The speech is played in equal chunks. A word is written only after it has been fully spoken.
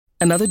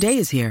Another day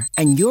is here,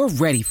 and you're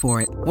ready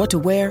for it. What to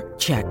wear?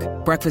 Check.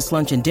 Breakfast,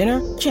 lunch, and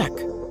dinner? Check.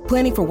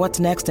 Planning for what's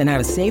next and how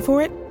to save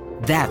for it?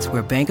 That's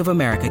where Bank of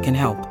America can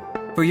help.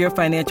 For your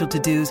financial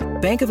to-dos,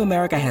 Bank of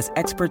America has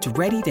experts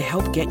ready to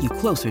help get you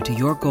closer to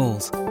your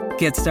goals.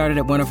 Get started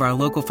at one of our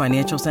local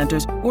financial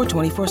centers or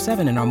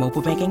 24/7 in our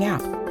mobile banking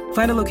app.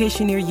 Find a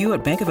location near you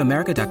at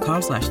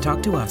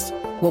bankofamerica.com/talktous.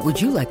 What would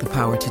you like the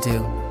power to do?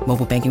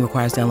 Mobile banking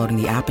requires downloading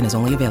the app and is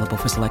only available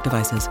for select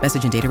devices.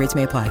 Message and data rates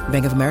may apply.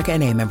 Bank of America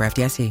N.A., member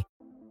FDIC.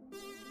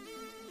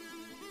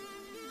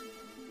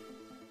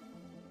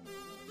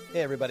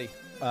 Hey everybody,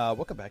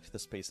 welcome back to the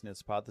Space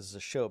News Pod. This is a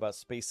show about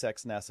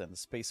SpaceX, NASA, and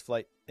space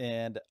flight,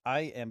 and I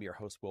am your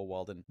host, Will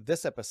Walden.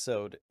 This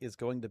episode is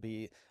going to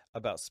be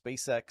about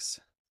SpaceX,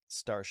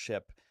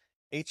 Starship,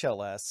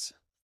 HLS,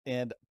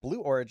 and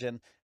Blue Origin,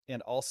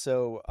 and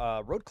also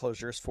road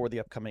closures for the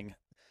upcoming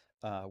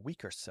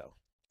week or so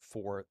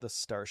for the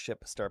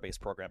Starship Starbase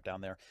program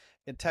down there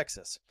in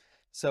Texas.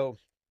 So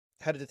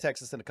headed to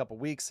Texas in a couple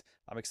weeks.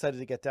 I'm excited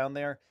to get down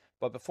there.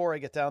 But before I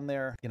get down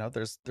there,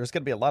 there's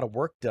going to be a lot of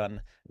work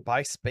done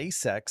by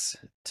SpaceX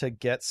to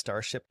get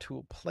Starship to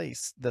a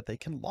place that they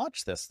can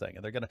launch this thing.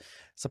 And they're going to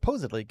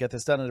supposedly get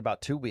this done in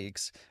about 2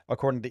 weeks,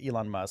 according to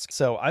Elon Musk.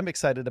 So I'm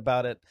excited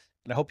about it,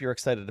 and I hope you're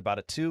excited about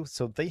it too.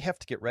 So they have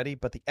to get ready,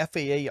 but the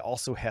FAA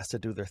also has to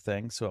do their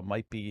thing. So it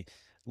might be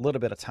a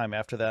little bit of time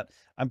after that.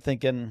 I'm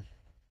thinking,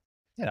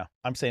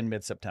 I'm saying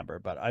mid-September,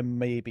 but I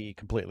may be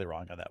completely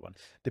wrong on that one,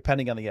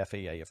 depending on the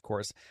FAA, of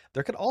course.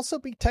 There could also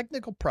be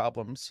technical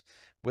problems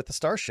with the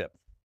Starship.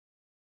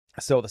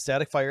 So the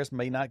static fires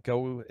may not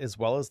go as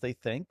well as they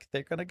think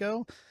they're going to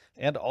go.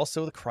 And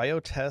also the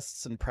cryo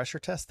tests and pressure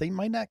tests, they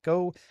might not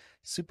go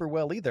super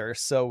well either.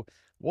 So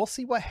we'll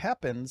see what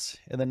happens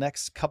in the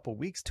next couple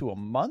weeks to a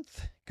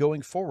month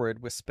going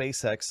forward with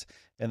SpaceX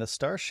and the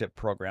Starship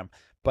program.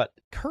 But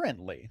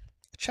currently,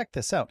 check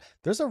this out.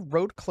 There's a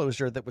road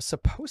closure that was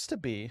supposed to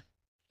be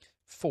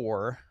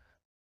for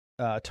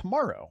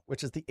tomorrow,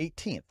 which is the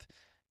 18th.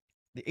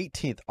 The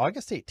 18th,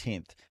 August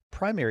 18th,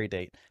 primary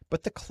date,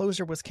 but the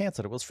closure was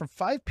canceled. It was from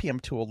 5 p.m.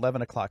 to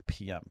 11 o'clock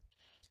p.m.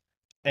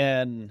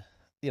 And,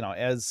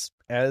 as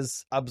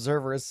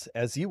observers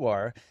as you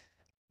are,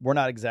 we're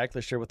not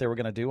exactly sure what they were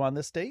going to do on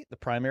this date, the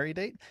primary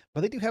date, but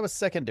they do have a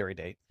secondary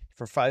date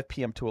for 5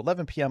 p.m. to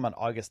 11 p.m. on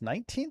August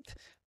 19th,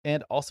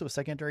 and also a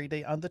secondary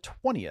date on the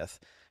 20th.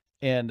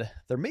 And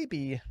there may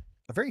be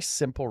a very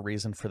simple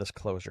reason for this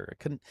closure. It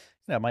couldn't,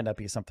 it might not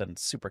be something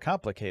super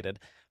complicated,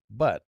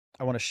 but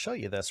I want to show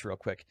you this real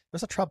quick.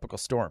 There's a tropical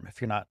storm,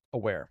 if you're not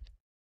aware.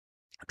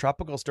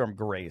 Tropical Storm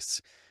Grace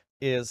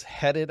is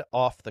headed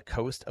off the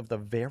coast of the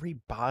very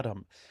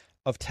bottom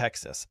of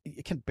Texas.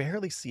 You can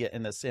barely see it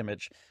in this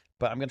image,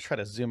 but I'm going to try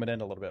to zoom it in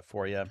a little bit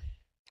for you.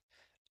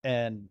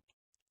 And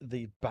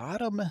the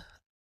bottom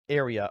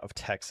area of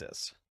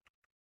Texas,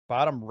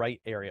 bottom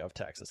right area of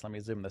Texas, let me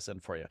zoom this in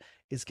for you,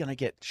 is going to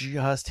get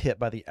just hit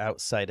by the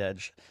outside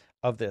edge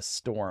of this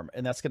storm.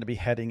 And that's going to be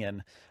heading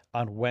in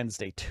on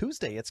Wednesday.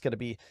 Tuesday, it's going to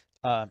be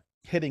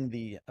hitting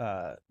the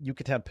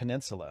Yucatan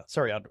Peninsula.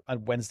 Sorry, on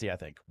Wednesday, I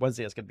think.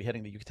 Wednesday, it's going to be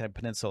hitting the Yucatan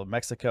Peninsula of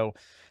Mexico.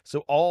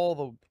 So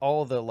all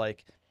the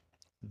like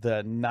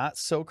the not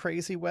so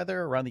crazy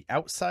weather around the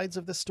outsides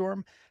of the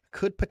storm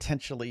could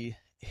potentially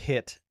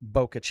hit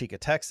Boca Chica,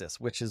 Texas,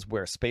 which is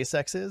where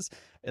SpaceX is.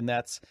 And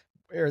that's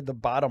where the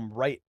bottom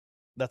right,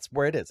 that's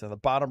where it is, in the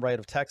bottom right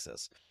of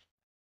Texas.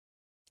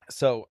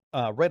 So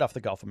right off the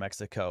Gulf of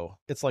Mexico,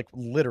 it's like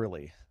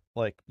literally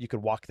like you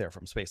could walk there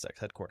from SpaceX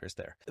headquarters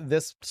there.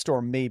 This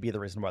storm may be the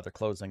reason why they're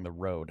closing the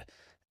road.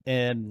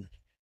 And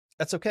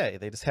that's okay.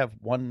 They just have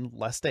one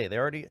less day. They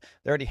already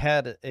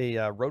had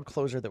a road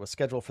closure that was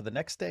scheduled for the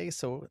next day.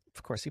 So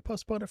of course you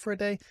postpone it for a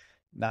day.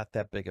 Not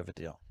that big of a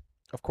deal.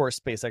 Of course,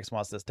 SpaceX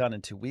wants this done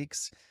in 2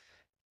 weeks.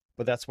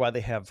 But that's why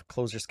they have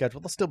closure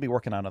scheduled. They'll still be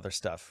working on other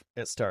stuff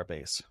at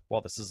Starbase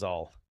while this is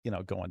all,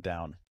 going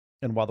down.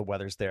 And while the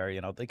weather's there,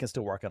 they can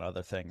still work on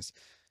other things.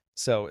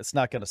 So it's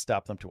not going to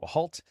stop them to a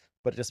halt,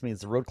 but it just means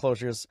the road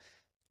closures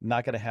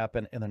not going to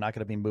happen, and they're not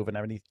going to be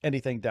moving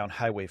anything down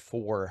Highway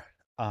 4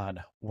 on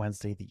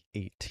Wednesday the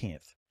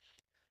 18th.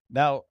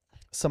 Now,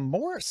 some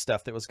more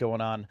stuff that was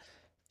going on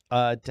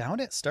down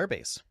at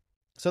Starbase.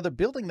 So they're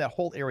building that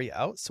whole area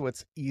out so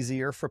it's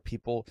easier for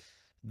people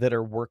that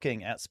are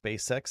working at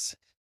SpaceX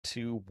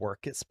to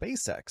work at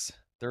SpaceX.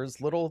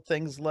 There's little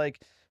things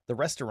like the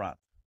restaurant,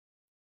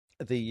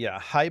 the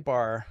high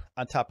bar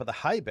on top of the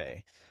high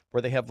bay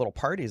where they have little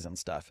parties and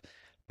stuff.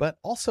 But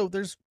also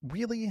there's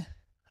really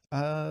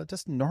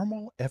just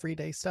normal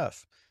everyday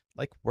stuff.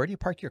 Like, where do you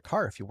park your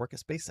car if you work at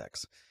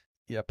SpaceX?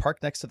 You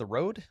park next to the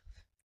road,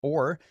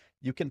 or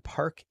you can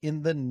park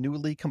in the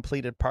newly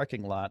completed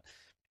parking lot.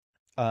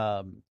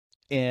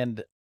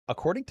 And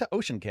according to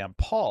OceanCam,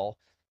 Paul,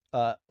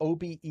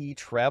 OBE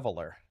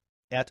Traveler,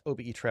 at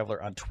OBE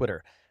Traveler on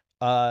Twitter,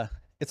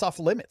 it's off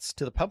limits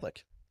to the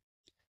public.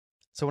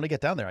 So when I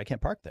get down there, I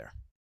can't park there,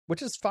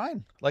 which is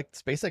fine. Like,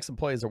 SpaceX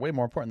employees are way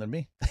more important than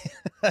me.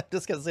 I'm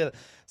just going to say that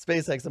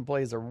SpaceX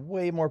employees are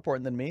way more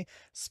important than me.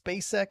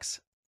 SpaceX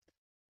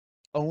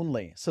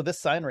only. So this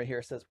sign right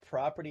here says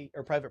property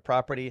or private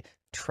property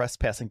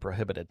trespassing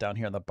prohibited down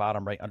here on the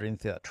bottom right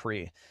underneath that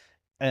tree.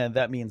 And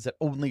that means that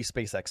only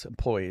SpaceX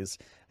employees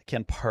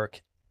can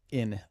park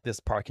in this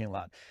parking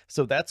lot.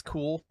 So that's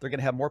cool. They're going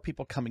to have more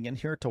people coming in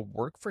here to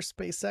work for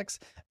SpaceX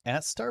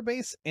at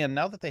Starbase. And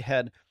now that they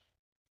had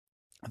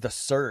the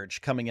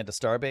surge coming into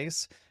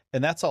Starbase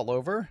and that's all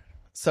over,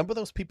 some of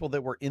those people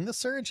that were in the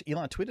surge,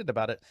 Elon tweeted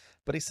about it,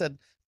 but he said,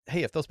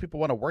 hey, if those people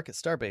want to work at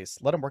Starbase,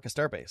 let them work at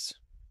Starbase.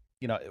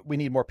 You know, we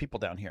need more people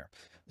down here.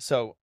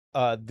 So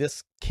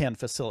this can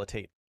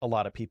facilitate a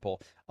lot of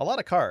people, a lot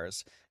of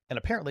cars. And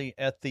apparently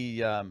at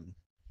the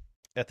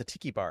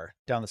Tiki Bar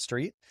down the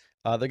street,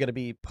 they're going to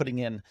be putting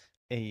in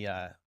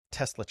a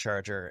Tesla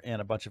charger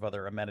and a bunch of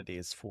other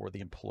amenities for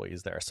the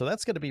employees there. So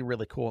that's going to be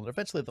really cool. And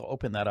eventually they'll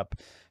open that up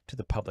to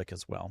the public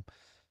as well.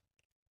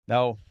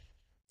 Now,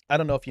 I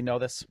don't know if you know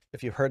this,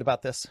 if you've heard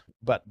about this,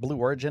 but Blue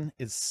Origin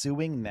is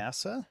suing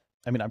NASA.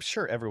 I mean, I'm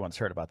sure everyone's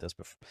heard about this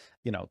before,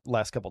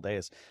 last couple of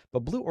days, but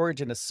Blue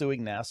Origin is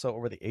suing NASA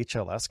over the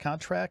HLS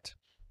contract,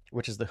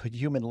 which is the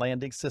human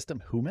landing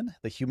system,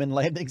 the human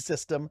landing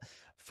system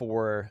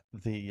for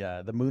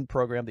the moon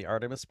program, the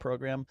Artemis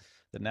program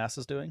that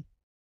NASA's doing.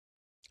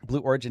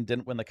 Blue Origin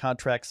didn't win the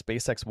contract.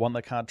 SpaceX won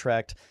the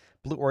contract.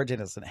 Blue Origin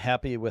isn't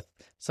happy with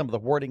some of the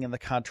wording in the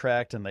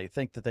contract, and they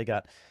think that they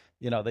got,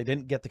 they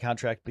didn't get the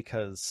contract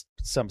because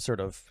some sort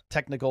of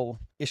technical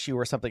issue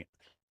or something.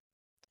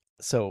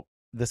 So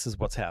this is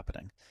what's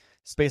happening.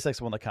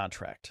 SpaceX won the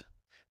contract.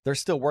 They're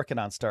still working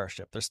on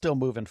Starship. They're still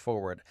moving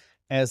forward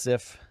as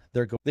if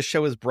they're going. This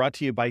show is brought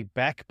to you by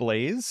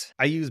Backblaze.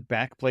 I use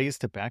Backblaze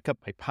to back up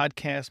my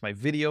podcast, my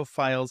video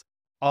files,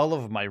 all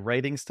of my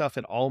writing stuff,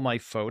 and all my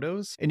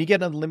photos. And you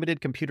get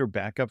unlimited computer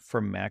backup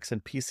for Macs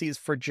and PCs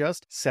for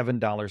just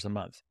 $7 a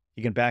month.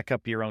 You can back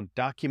up your own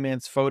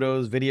documents,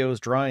 photos, videos,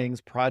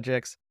 drawings,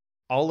 projects,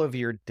 all of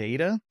your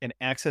data, and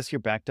access your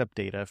backed up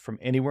data from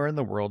anywhere in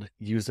the world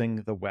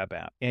using the web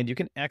app. And you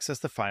can access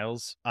the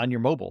files on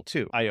your mobile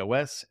too.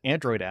 iOS,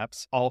 Android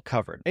apps, all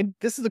covered. And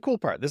this is the cool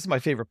part. This is my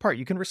favorite part.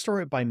 You can restore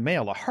it by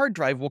mail. A hard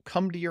drive will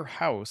come to your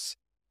house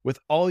with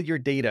all your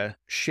data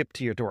shipped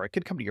to your door. It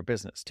could come to your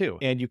business too.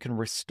 And you can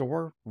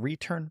restore,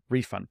 return,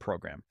 refund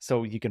program.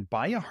 So you can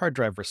buy a hard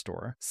drive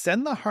restore,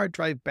 send the hard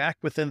drive back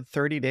within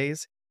 30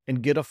 days,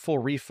 and get a full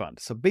refund.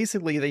 So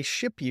basically they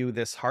ship you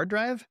this hard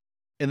drive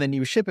and then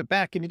you ship it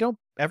back and you don't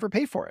ever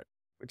pay for it,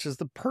 which is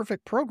the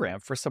perfect program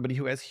for somebody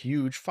who has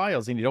huge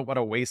files and you don't want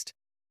to waste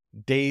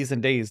days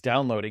and days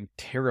downloading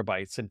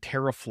terabytes and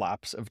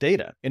teraflops of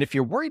data. And if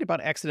you're worried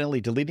about accidentally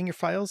deleting your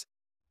files,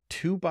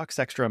 $2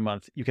 extra a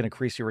month, you can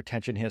increase your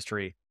retention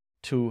history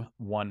to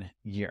 1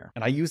 year.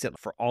 And I use it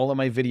for all of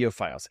my video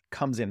files. It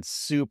comes in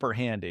super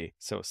handy.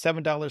 So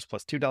 $7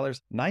 plus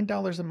 $2,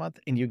 $9 a month,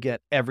 and you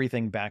get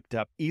everything backed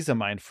up, ease of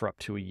mind for up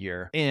to a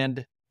year.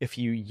 And if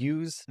you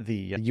use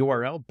the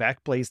URL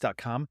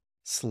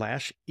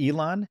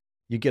backblaze.com/Elon,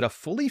 you get a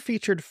fully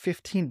featured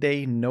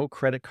 15-day no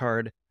credit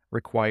card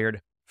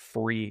required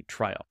free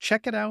trial.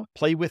 Check it out,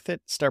 play with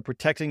it, start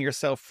protecting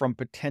yourself from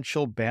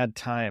potential bad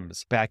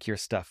times. Back your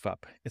stuff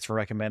up. It's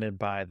recommended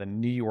by the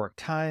New York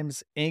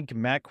Times, Inc.,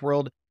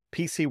 Macworld,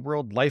 PC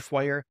World,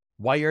 LifeWire,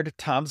 Wired,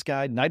 Tom's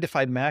Guide, 9 to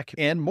 5 Mac,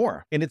 and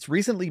more. And it's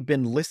recently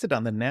been listed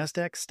on the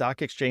NASDAQ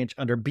Stock Exchange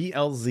under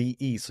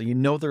BLZE, so you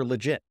know they're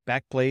legit.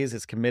 Backblaze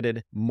is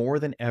committed more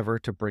than ever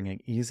to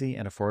bringing easy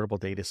and affordable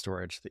data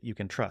storage that you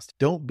can trust.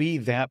 Don't be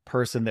that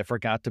person that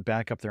forgot to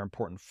back up their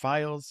important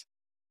files.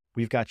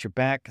 We've got your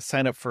back.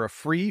 Sign up for a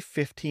free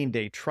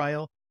 15-day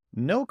trial.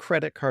 No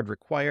credit card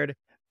required.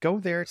 Go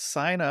there,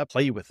 sign up,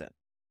 play with it.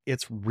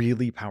 It's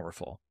really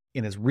powerful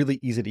and is really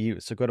easy to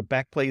use. So go to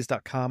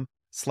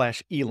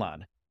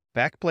backblaze.com/Elon.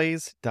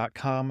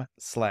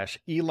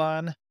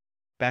 Backblaze.com/Elon.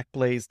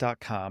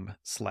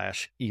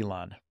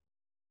 Backblaze.com/Elon.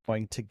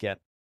 Going to get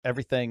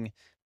everything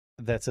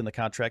that's in the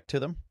contract to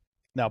them.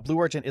 Now, Blue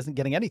Origin isn't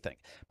getting anything,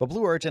 but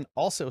Blue Origin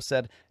also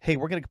said, hey,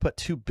 we're going to put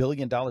 $2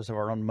 billion of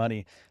our own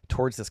money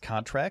towards this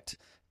contract.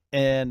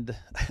 And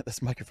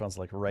this microphone's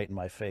like right in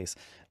my face.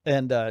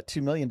 And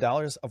 $2 million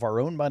of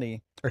our own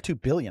money, or 2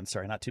 billion,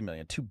 sorry, not 2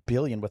 million, 2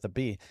 billion with a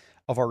B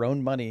of our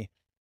own money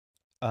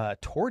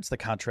towards the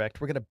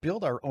contract. We're going to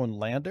build our own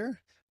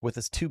lander with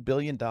this $2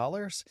 billion.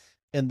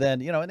 And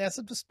then, and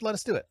that's just let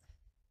us do it.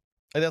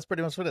 And that's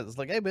pretty much what it is. It's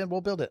like, hey, man,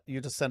 we'll build it.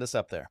 You just send us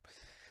up there.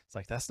 It's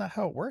like, that's not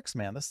how it works,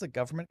 man. This is a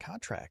government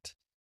contract.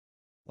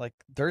 Like,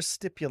 there's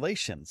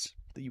stipulations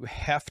that you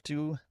have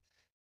to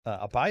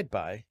abide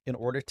by in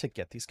order to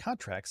get these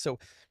contracts. So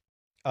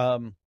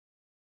some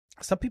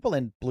people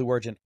in Blue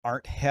Origin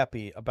aren't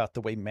happy about the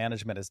way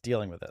management is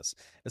dealing with this.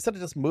 Instead of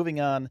just moving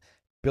on,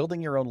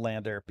 building your own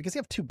lander, because you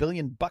have $2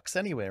 billion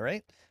anyway,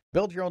 right?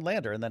 Build your own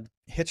lander and then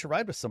hitch a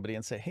ride with somebody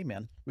and say, hey,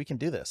 man, we can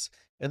do this.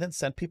 And then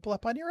send people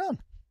up on your own.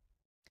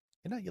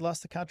 You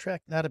lost the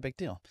contract, not a big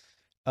deal.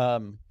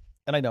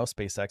 And I know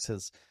SpaceX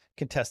has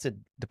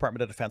contested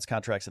Department of Defense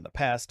contracts in the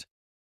past.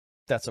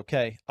 That's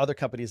okay. Other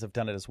companies have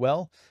done it as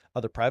well,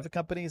 other private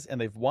companies,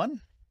 and they've won.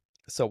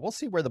 So we'll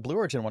see where the Blue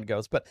Origin one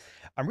goes, but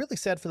I'm really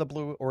sad for the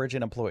Blue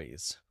Origin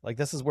employees. Like,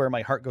 this is where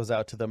my heart goes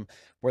out to them,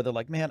 where they're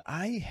like, man,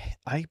 I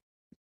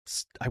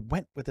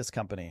went with this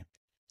company.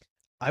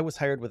 I was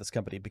hired with this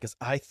company because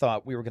I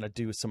thought we were going to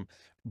do some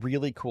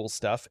really cool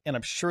stuff. And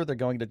I'm sure they're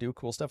going to do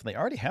cool stuff. And they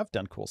already have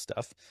done cool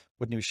stuff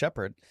with New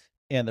Shepard,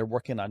 and they're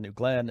working on New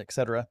Glenn,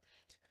 etc.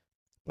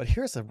 But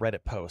here's a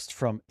Reddit post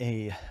from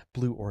a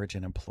Blue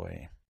Origin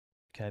employee.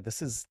 Okay,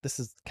 this is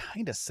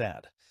kind of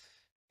sad.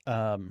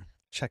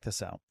 Check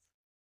this out.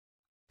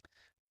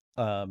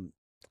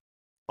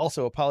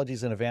 Also,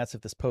 apologies in advance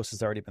if this post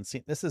has already been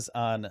seen. This is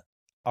on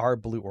our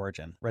Blue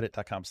Origin,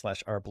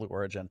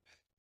 reddit.com/ourblueorigin.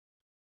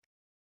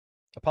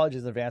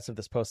 Apologies in advance if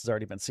this post has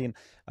already been seen.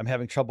 I'm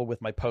having trouble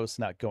with my posts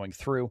not going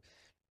through.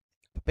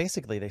 But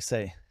basically, they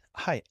say,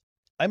 hi,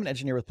 I'm an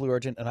engineer with Blue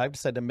Origin, and I've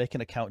decided to make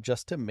an account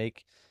just to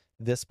make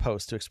this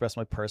post to express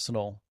my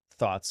personal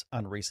thoughts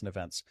on recent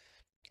events.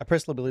 I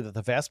personally believe that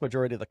the vast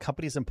majority of the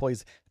company's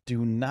employees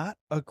do not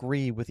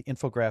agree with the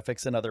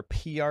infographics and other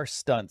PR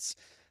stunts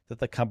that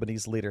the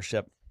company's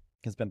leadership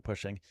has been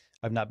pushing.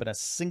 I've not been a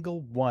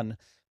single one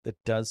that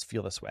does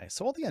feel this way.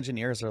 So all the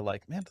engineers are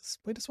like, man,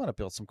 we just want to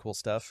build some cool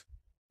stuff.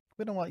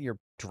 We don't want your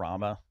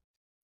drama,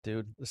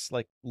 dude. Just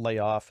like lay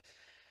off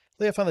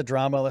on the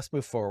drama. Let's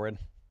move forward.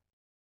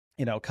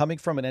 You know, coming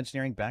from an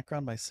engineering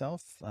background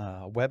myself,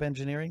 web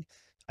engineering,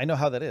 I know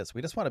how that is.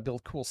 We just want to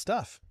build cool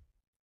stuff.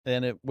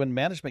 And when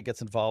management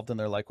gets involved and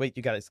they're like, wait,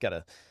 we got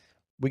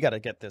to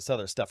get this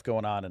other stuff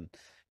going on, and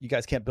you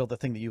guys can't build the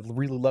thing that you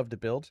really love to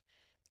build.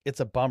 It's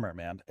a bummer,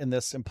 man. And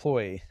this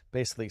employee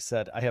basically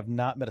said, I have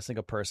not met a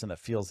single person that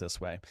feels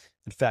this way.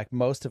 In fact,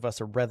 most of us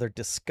are rather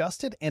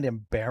disgusted and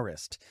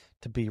embarrassed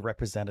to be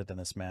represented in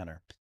this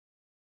manner.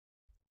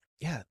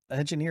 Yeah,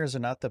 engineers are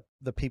not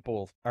the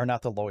people, are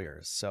not the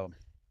lawyers. So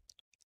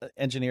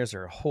engineers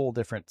are a whole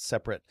different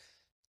separate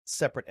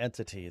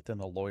entity than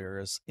the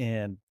lawyers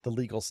and the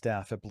legal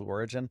staff at Blue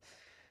Origin.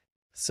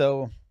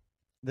 So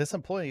this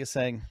employee is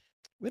saying,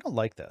 we don't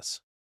like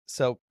this.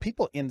 So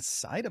people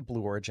inside of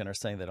Blue Origin are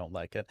saying they don't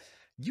like it.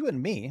 You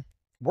and me,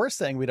 we're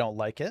saying we don't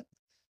like it.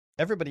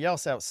 Everybody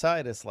else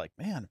outside is like,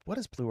 man, what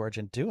is Blue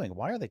Origin doing?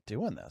 Why are they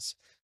doing this?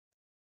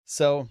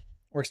 So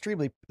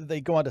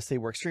they go on to say,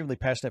 we're extremely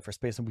passionate for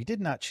space, and we did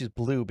not choose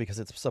Blue because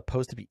it's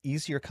supposed to be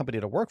easier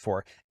company to work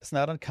for. It's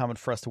not uncommon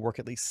for us to work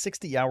at least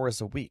 60 hours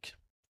a week.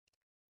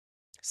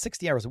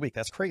 60 hours a week.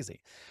 That's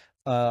crazy.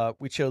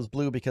 We chose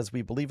Blue because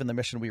we believe in the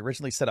mission we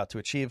originally set out to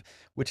achieve,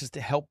 which is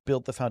to help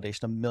build the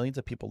foundation of millions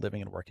of people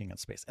living and working in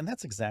space. And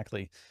that's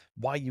exactly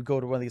why you go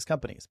to one of these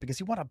companies,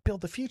 because you want to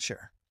build the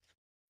future.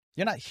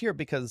 You're not here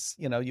because,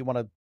 you want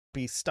to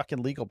be stuck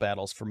in legal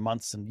battles for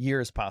months and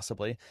years,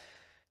 possibly.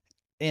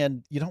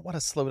 And you don't want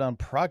to slow down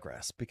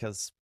progress,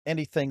 because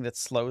anything that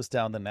slows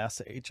down the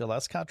NASA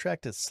HLS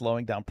contract is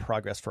slowing down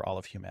progress for all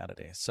of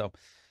humanity. So,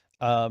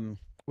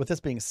 with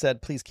this being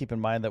said, please keep in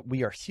mind that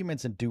we are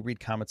humans and do read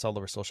comments all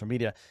over social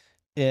media,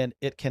 and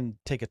it can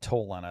take a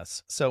toll on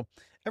us. So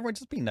everyone,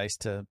 just be nice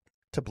to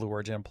Blue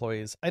Origin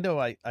employees. I know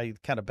I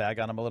kind of bag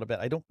on them a little bit.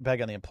 I don't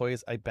bag on the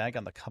employees. I bag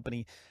on the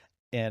company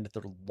and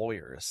the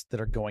lawyers that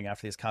are going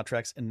after these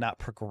contracts and not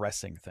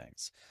progressing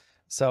things.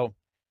 So,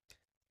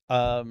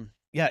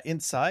 yeah,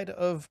 inside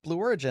of Blue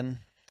Origin,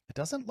 it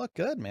doesn't look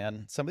good,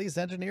 man. Some of these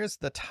engineers,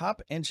 the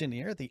top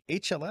engineer, the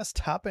HLS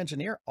top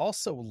engineer,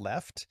 also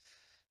left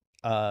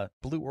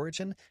Blue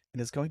Origin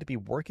and is going to be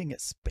working at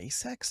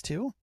SpaceX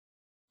too.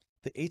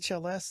 The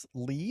HLS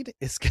lead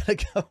is gonna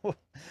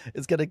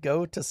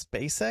go to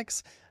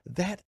SpaceX.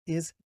 That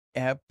is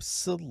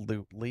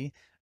absolutely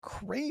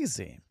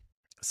crazy.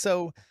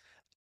 So,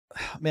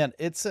 man,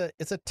 it's a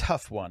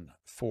tough one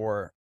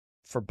for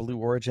Blue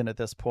Origin at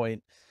this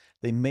point.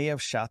 They may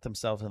have shot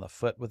themselves in the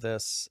foot with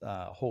this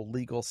whole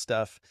legal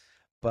stuff,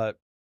 but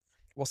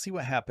we'll see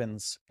what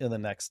happens in the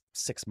next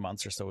 6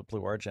 months or so with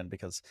Blue Origin,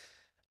 because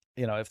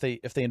if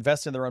they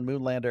invest in their own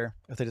moon lander,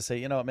 if they just say,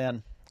 you know what,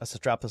 man, let's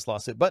just drop this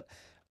lawsuit. But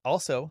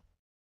also,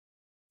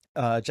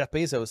 Jeff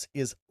Bezos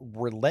is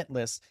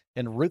relentless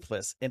and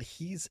ruthless, and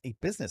he's a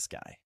business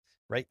guy,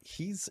 right?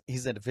 He's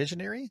a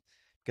visionary,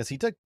 because he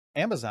took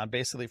Amazon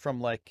basically from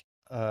like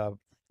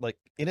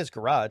in his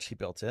garage, he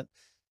built it.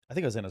 I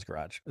think it was in his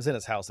garage. It was in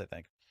his house, I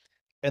think.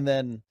 And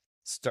then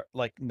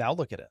now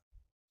look at it.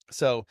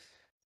 So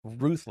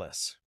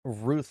ruthless,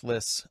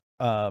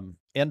 and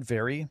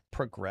very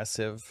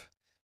progressive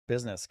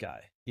business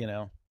guy,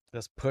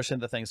 just pushing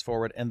the things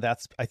forward. And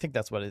I think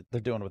that's what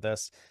they're doing with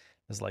this,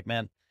 is like,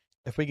 man,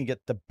 if we can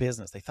get the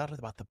business, they thought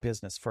about the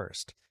business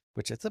first,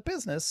 which it's a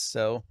business.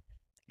 So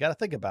you got to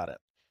think about it.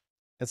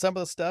 And some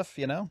of the stuff,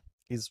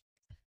 he's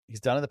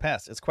done in the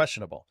past, it's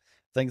questionable.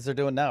 Things they're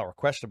doing now are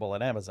questionable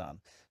at Amazon.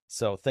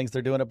 So things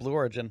they're doing at Blue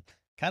Origin,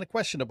 kind of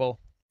questionable,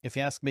 if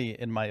you ask me,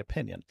 in my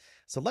opinion.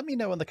 So let me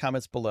know in the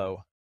comments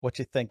below what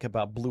you think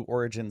about Blue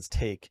Origin's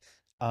take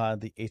on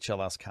the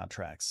HLS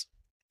contracts.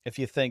 If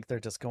you think they're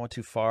just going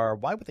too far,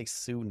 why would they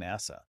sue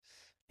NASA?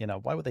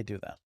 Why would they do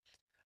that?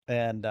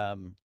 And,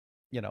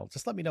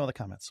 just let me know in the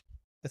comments.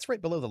 It's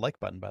right below the like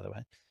button, by the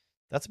way.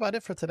 That's about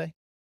it for today.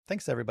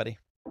 Thanks, everybody.